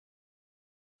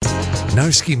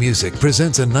Narski Music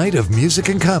presents a night of music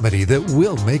and comedy that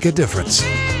will make a difference.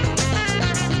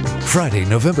 Friday,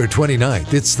 November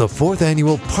 29th, it's the 4th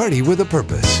annual Party with a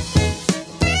Purpose.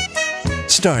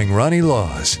 Starring Ronnie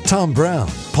Laws, Tom Brown,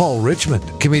 Paul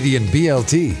Richmond, comedian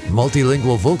BLT,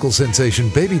 multilingual vocal sensation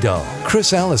Baby Doll,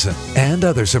 Chris Allison, and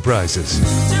other surprises.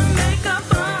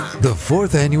 The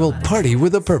 4th annual Party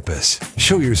with a Purpose.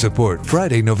 Show your support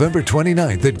Friday, November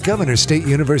 29th at Governor State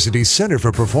University's Center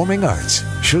for Performing Arts.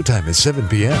 Showtime is 7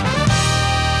 p.m.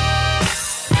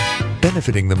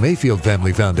 Benefiting the Mayfield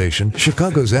Family Foundation,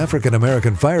 Chicago's African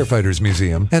American Firefighters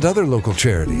Museum, and other local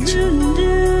charities.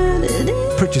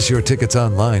 Purchase your tickets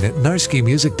online at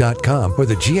narskimusic.com or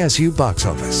the GSU box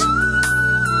office.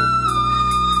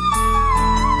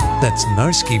 That's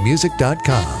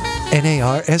narskimusic.com,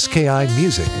 NARSKI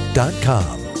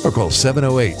music.com, or call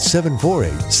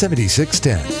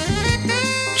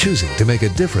 708-748-7610. Choosing to make a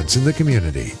difference in the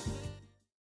community.